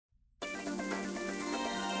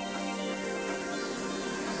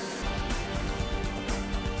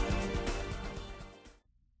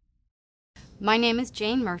My name is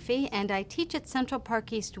Jane Murphy, and I teach at Central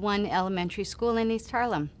Park East 1 Elementary School in East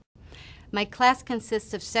Harlem. My class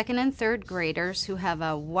consists of second and third graders who have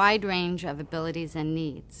a wide range of abilities and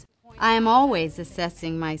needs. I am always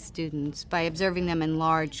assessing my students by observing them in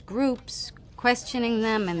large groups, questioning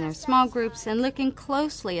them in their small groups, and looking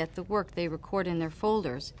closely at the work they record in their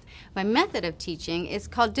folders. My method of teaching is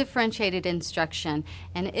called differentiated instruction,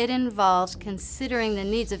 and it involves considering the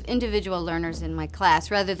needs of individual learners in my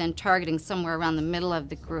class rather than targeting somewhere around the middle of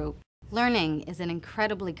the group. Learning is an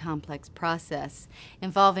incredibly complex process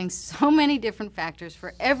involving so many different factors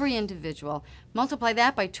for every individual. Multiply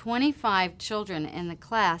that by 25 children in the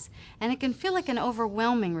class, and it can feel like an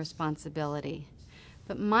overwhelming responsibility.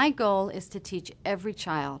 But my goal is to teach every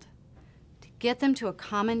child, to get them to a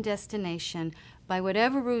common destination by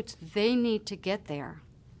whatever routes they need to get there.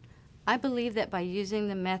 I believe that by using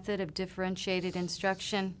the method of differentiated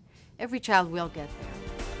instruction, every child will get there.